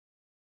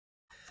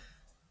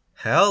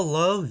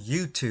Hello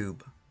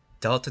YouTube,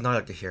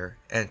 Nautica here,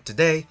 and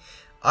today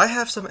I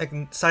have some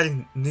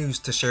exciting news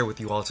to share with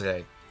you all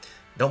today.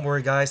 Don't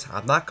worry guys,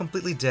 I'm not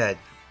completely dead,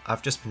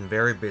 I've just been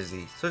very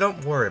busy, so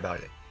don't worry about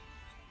it.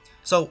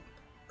 So,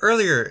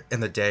 earlier in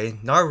the day,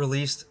 NAR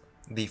released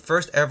the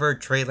first ever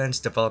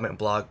Tradelands development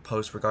blog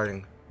post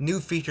regarding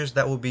new features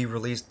that will be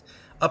released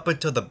up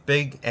until the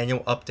big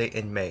annual update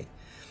in May.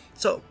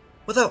 So,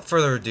 without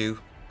further ado,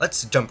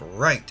 let's jump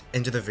right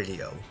into the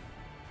video.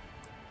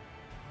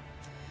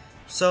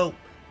 So,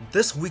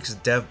 this week's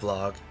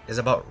DevBlog is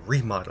about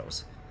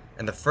remodels,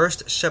 and the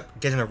first ship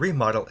getting a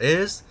remodel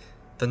is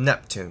the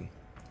Neptune.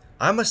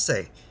 I must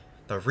say,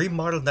 the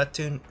remodeled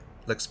Neptune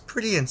looks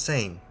pretty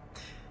insane.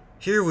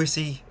 Here we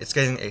see it's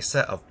getting a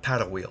set of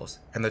paddle wheels,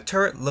 and the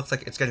turret looks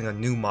like it's getting a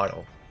new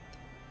model.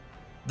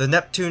 The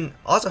Neptune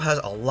also has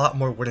a lot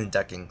more wooden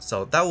decking,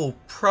 so that will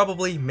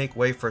probably make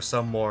way for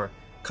some more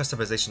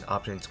customization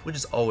options, which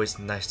is always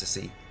nice to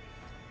see.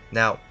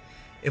 Now,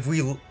 if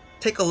we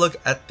take a look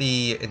at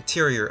the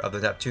interior of the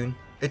Neptune,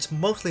 it's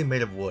mostly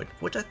made of wood,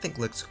 which I think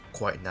looks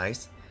quite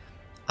nice.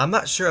 I'm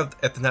not sure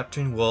if the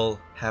Neptune will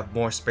have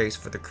more space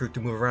for the crew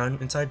to move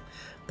around inside,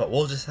 but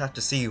we'll just have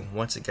to see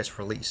once it gets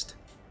released.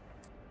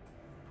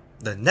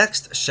 The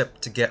next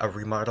ship to get a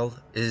remodel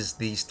is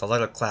the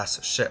Stiletto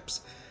class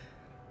ships.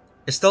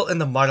 It's still in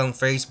the modeling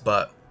phase,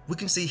 but we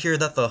can see here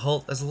that the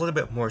hull is a little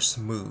bit more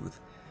smooth.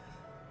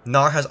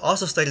 NAR has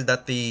also stated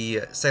that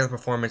the sailing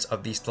performance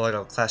of the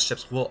Stiletto class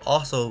ships will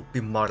also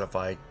be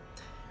modified,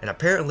 and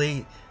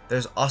apparently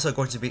there's also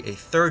going to be a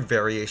third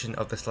variation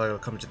of the Stiletto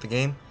coming to the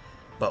game,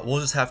 but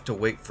we'll just have to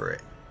wait for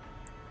it.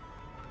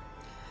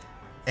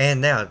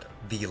 And now,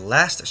 the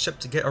last ship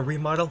to get a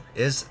remodel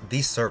is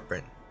the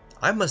Serpent.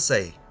 I must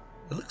say,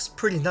 it looks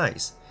pretty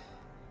nice.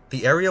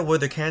 The area where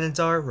the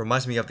cannons are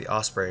reminds me of the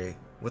Osprey,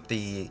 with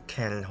the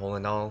cannon hole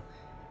and all.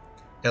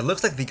 It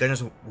looks like the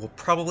gunners will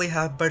probably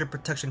have better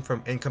protection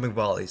from incoming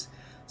volleys,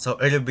 so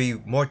it'll be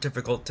more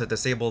difficult to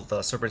disable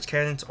the Serpent's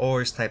cannons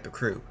or snipe the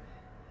crew.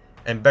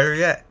 And better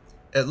yet,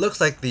 it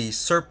looks like the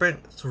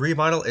Serpent's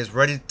remodel is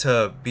ready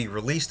to be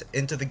released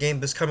into the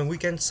game this coming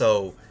weekend,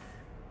 so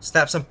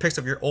snap some pics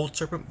of your old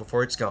Serpent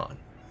before it's gone.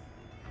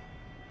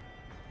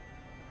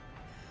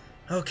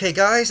 Okay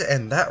guys,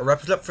 and that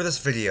wraps it up for this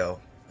video.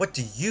 What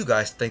do you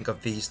guys think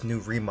of these new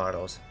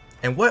remodels?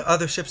 And what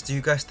other ships do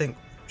you guys think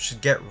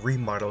should get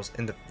remodels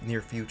in the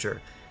near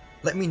future?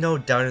 Let me know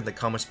down in the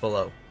comments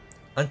below.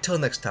 Until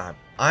next time,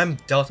 I'm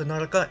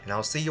Nautica, and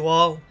I'll see you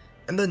all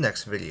in the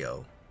next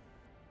video.